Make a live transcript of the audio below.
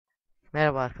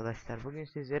Merhaba arkadaşlar. Bugün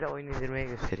sizlere oyun indirmeyi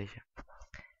göstereceğim.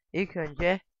 İlk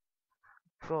önce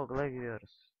Google'a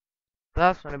giriyoruz.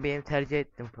 Daha sonra benim tercih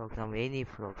ettiğim program ve en iyi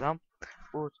program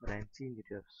Utorrent'i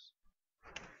indiriyoruz.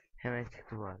 Hemen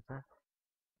çıktı bu arada.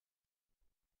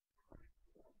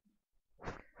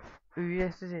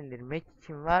 Ücretsiz indirmek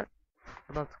için var.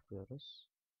 Buna tıklıyoruz.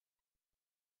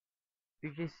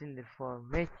 Ücretsiz indir form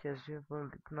match yazıyor.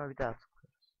 Buna bir daha tıklıyoruz.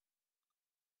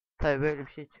 Tabi böyle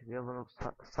bir şey çıkıyor. Bunu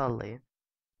sallayın.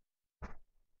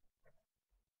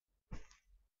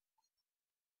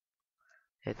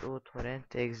 Evet,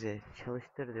 Utorrent exe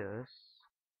çalıştır diyoruz.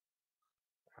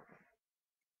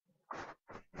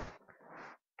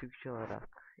 Türkçe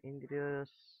olarak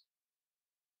indiriyoruz.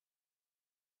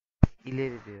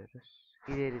 İleri diyoruz.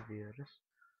 İleri diyoruz.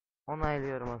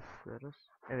 Onaylıyorum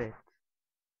tıklıyoruz. Evet.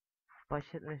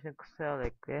 Başlatma için kısa yol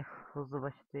ekle. Hızlı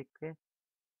başlat ekle.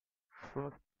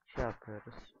 Bunu şey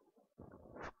yapıyoruz.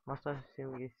 Masa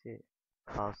simgesi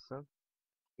kalsın.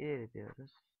 İleri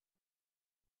diyoruz.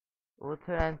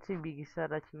 Utorrent'i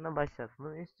bilgisayar açımında başlat.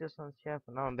 Bunu istiyorsanız şey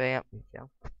yapın ama ben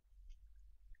yapmayacağım.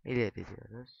 İleri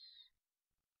diyoruz.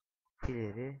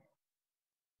 İleri.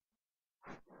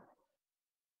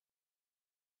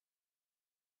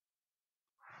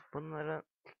 Bunların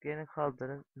tıklarını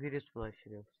kaldırın. Virüs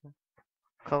bulaşır yoksa.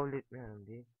 Kabul etmiyorum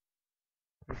diye.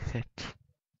 Reset.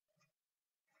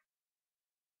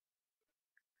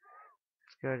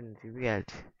 Gördüğünüz gibi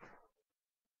geldi.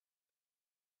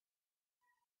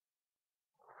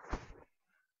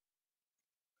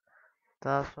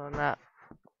 Daha sonra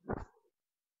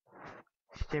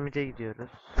sistemimize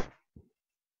gidiyoruz.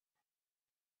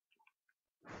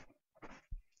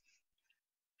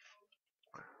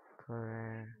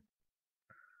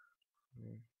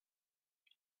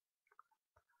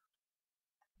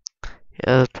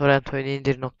 Ya da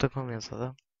torrentoyunuindir.com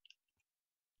yazalım.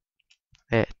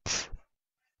 Evet.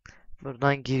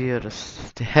 Buradan giriyoruz.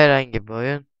 İşte herhangi bir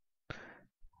oyun.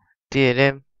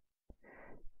 Diyelim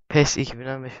PES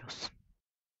 2015 olsun.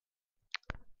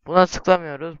 Buna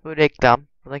tıklamıyoruz. Bu reklam.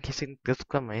 Buna kesinlikle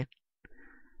tıklamayın.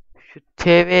 Şu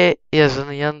TV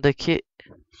yazının yanındaki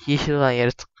yeşil olan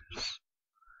yere tıklıyoruz.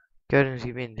 Gördüğünüz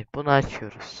gibi indi. Bunu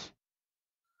açıyoruz.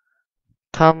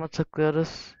 Tamam'a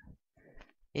tıklıyoruz.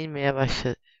 İnmeye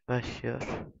başlıyor.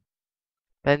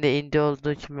 Ben de indi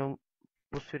olduğu için ben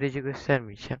bu süreci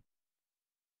göstermeyeceğim.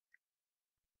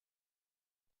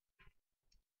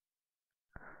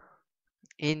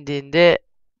 İndiğinde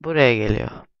buraya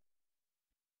geliyor.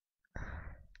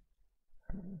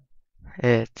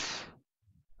 Evet.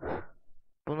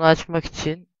 Bunu açmak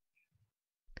için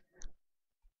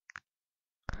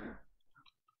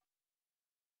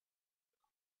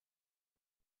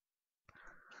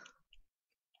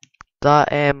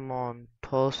Daemon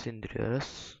Toz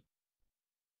indiriyoruz.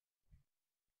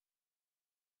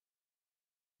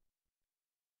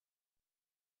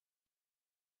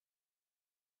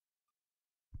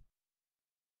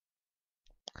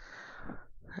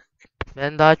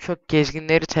 Ben daha çok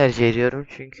gezginleri tercih ediyorum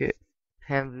çünkü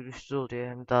hem virüslü oluyor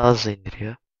hem daha hızlı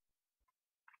indiriyor.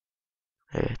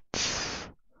 Evet.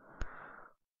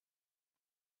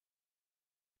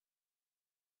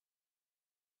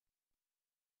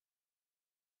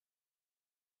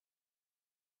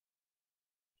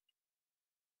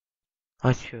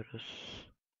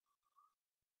 Açıyoruz.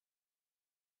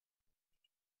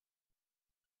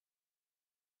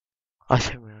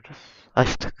 Açamıyoruz.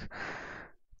 Açtık.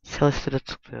 Çalıştıra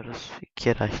tıklıyoruz. İki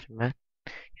kere açtım ben.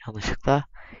 Yanlışlıkla.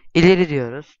 İleri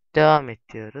diyoruz. Devam et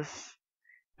diyoruz.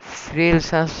 Free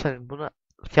lisansı bunu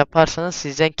yaparsanız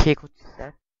sizden keycode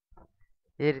ister.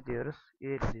 İleri diyoruz.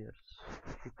 İleri diyoruz.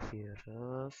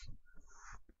 Tıklıyoruz.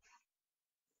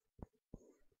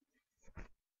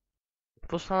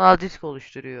 Bu sanal disk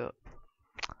oluşturuyor.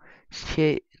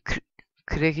 Şey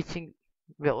crack için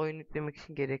ve oyun yüklemek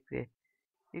için gerekli.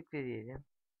 Yükle diyelim.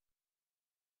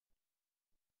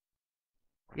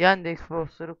 Yandex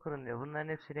Browser'ı kurun diyor. Bunların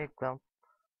hepsi reklam.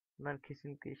 Bunları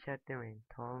kesinlikle işaretlemeyin.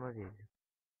 Tamamla diyelim.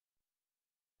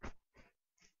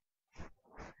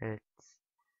 Evet.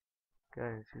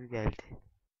 Gördüğünüz gibi geldi.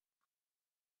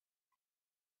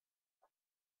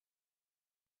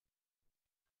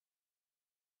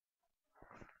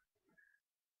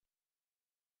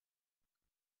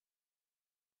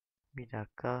 Bir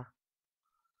dakika.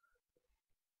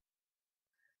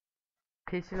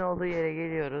 Kesin olduğu yere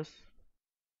geliyoruz.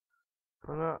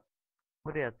 Bunu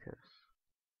buraya atıyoruz.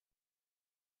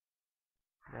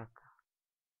 Bir dakika.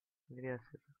 Buraya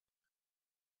atıyoruz.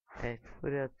 Evet.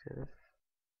 Buraya atıyoruz.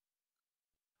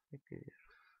 Bekliyoruz.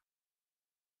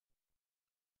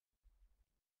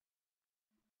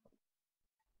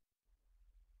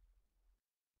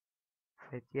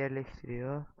 Evet,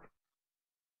 yerleştiriyor.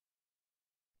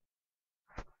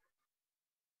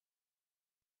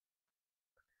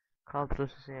 Kalt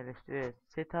dosyasını yerleştiriyor. Evet.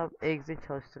 Setup exe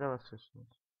çalıştıra basıyorsunuz.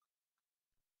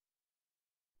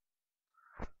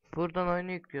 Buradan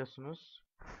oyunu yüklüyorsunuz.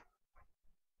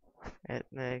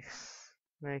 Evet,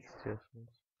 next diyorsunuz.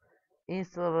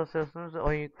 Install'a basıyorsunuz ve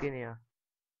oyun yükleniyor.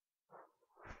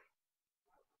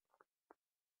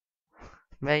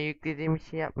 Ben yüklediğim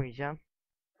için yapmayacağım.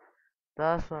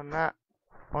 Daha sonra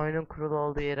oyunun kurulu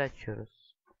olduğu yeri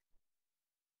açıyoruz.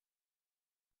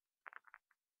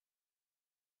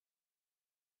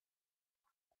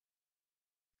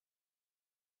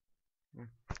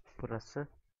 Burası.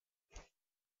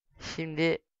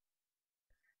 Şimdi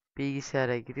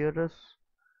bilgisayara giriyoruz.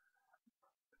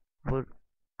 Bu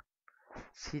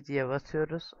CD'ye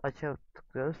basıyoruz. Aça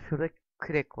tıklıyoruz. Şurada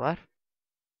crack var.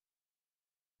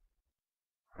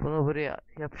 Bunu buraya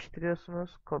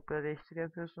yapıştırıyorsunuz. Kopyala değiştir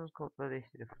yapıyorsunuz. Kopyala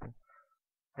değiştir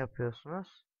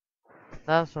yapıyorsunuz.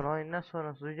 Daha sonra oyundan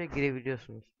sonrasıca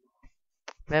girebiliyorsunuz.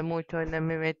 Ben Muhit Oyundan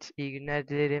Mehmet. İyi günler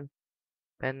dilerim.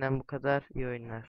 Benden bu kadar. İyi oyunlar.